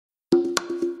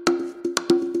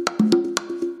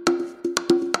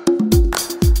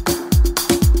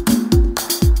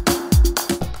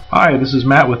Hi, this is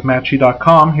Matt with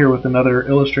Matchy.com here with another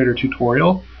Illustrator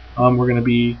tutorial. We're going to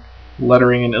be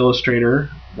lettering in Illustrator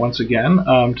once again.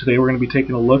 Today we're going to be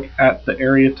taking a look at the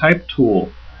Area Type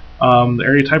tool. The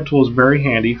Area Type tool is very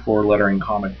handy for lettering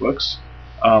comic books.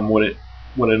 What it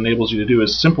enables you to do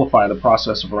is simplify the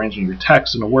process of arranging your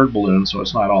text in a word balloon so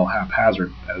it's not all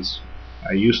haphazard as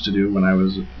I used to do when I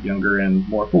was younger and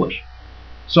more foolish.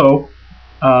 So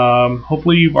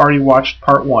hopefully you've already watched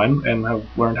part 1 and have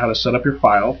learned how to set up your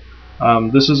file.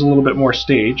 This is a little bit more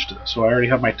staged, so I already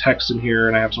have my text in here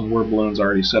and I have some word balloons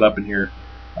already set up in here,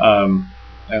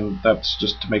 and that's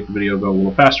just to make the video go a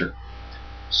little faster.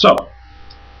 So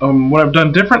what I've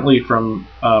done differently from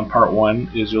part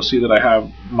 1 is you'll see that I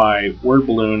have my word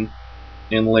balloon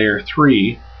in layer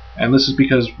 3, and this is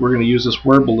because we're going to use this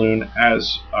word balloon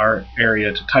as our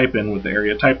area to type in with the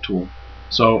Area Type tool.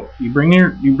 So you bring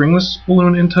this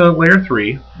balloon into layer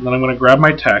 3, and then I'm going to grab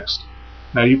my text.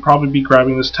 Now you'd probably be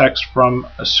grabbing this text from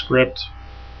a script,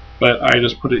 but I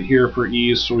just put it here for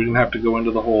ease so we didn't have to go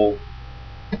into the whole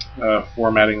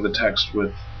formatting the text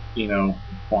with,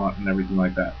 font and everything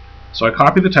like that. So I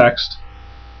copy the text,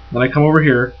 then I come over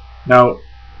here. Now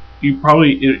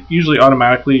it usually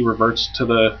automatically reverts to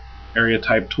the Area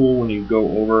Type tool when you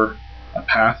go over a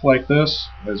path like this.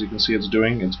 As you can see, it's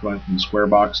going from the square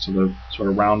box to the sort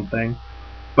of round thing.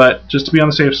 But just to be on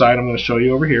the safe side, I'm going to show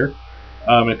you over here.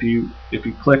 If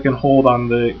you click and hold on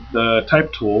the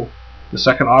Type tool, the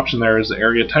second option there is the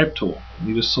Area Type tool.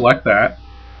 You just select that.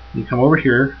 You come over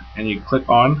here and you click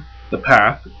on the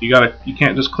path. You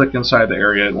can't just click inside the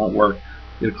area; it won't work.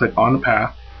 You got to click on the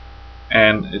path,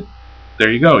 and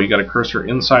there you go. You got a cursor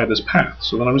inside this path.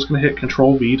 So then I'm just going to hit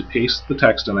Control V to paste the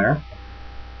text in there.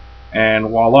 And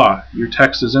voila, your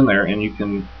text is in there, and you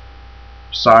can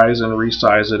size and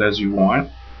resize it as you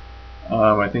want.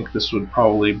 I think this would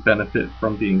probably benefit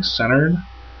from being centered.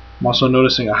 I'm also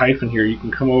noticing a hyphen here. You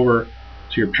can come over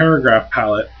to your paragraph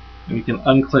palette and you can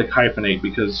unclick hyphenate,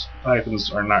 because hyphens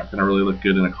are not going to really look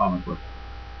good in a comic book.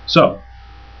 So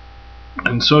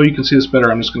you can see this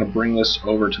better. I'm just going to bring this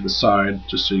over to the side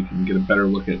just so you can get a better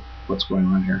look at what's going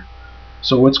on here.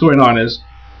 So what's going on is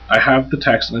I have the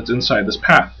text and it's inside this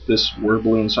path, this word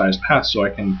balloon sized path, so I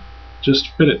can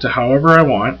just fit it to however I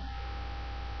want,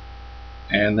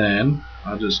 and then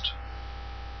I'll just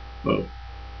got a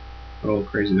little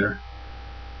crazy there.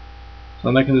 So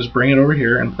then I can just bring it over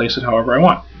here and place it however I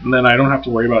want, and then I don't have to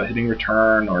worry about hitting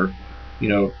return or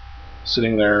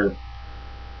sitting there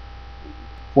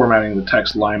formatting the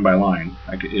text line by line.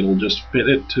 It'll just fit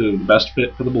it to the best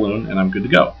fit for the balloon, and I'm good to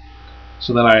go.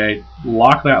 So then I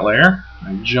lock that layer,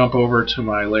 I jump over to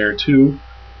my layer 2,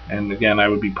 and again I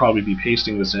would probably be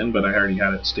pasting this in, but I already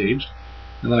had it staged.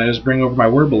 And then I just bring over my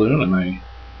word balloon and I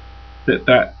fit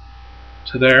that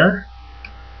to there,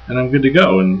 and I'm good to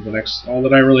go. And all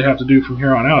that I really have to do from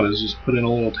here on out is just put in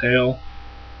a little tail,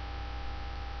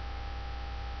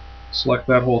 select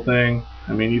that whole thing.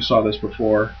 I mean, you saw this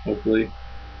before, hopefully.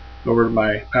 Go over to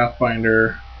my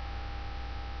Pathfinder,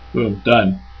 boom,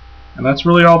 done. And that's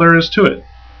really all there is to it.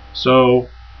 So,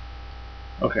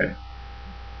 okay,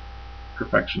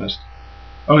 perfectionist.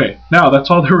 Okay, now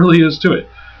that's all there really is to it.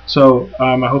 So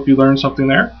I hope you learned something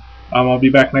there. I'll be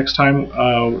back next time,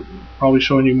 probably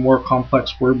showing you more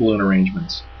complex word balloon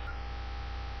arrangements.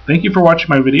 Thank you for watching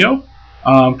my video.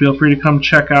 Feel free to come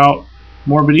check out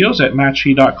more videos at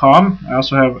Matchy.com. I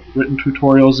also have written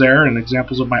tutorials there and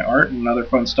examples of my art and other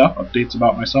fun stuff, updates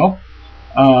about myself.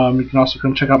 You can also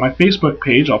come check out my Facebook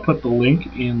page. I'll put the link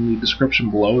in the description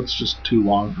below. It's just too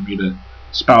long for me to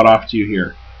spout off to you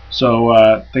here.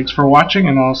 So thanks for watching,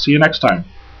 and I'll see you next time.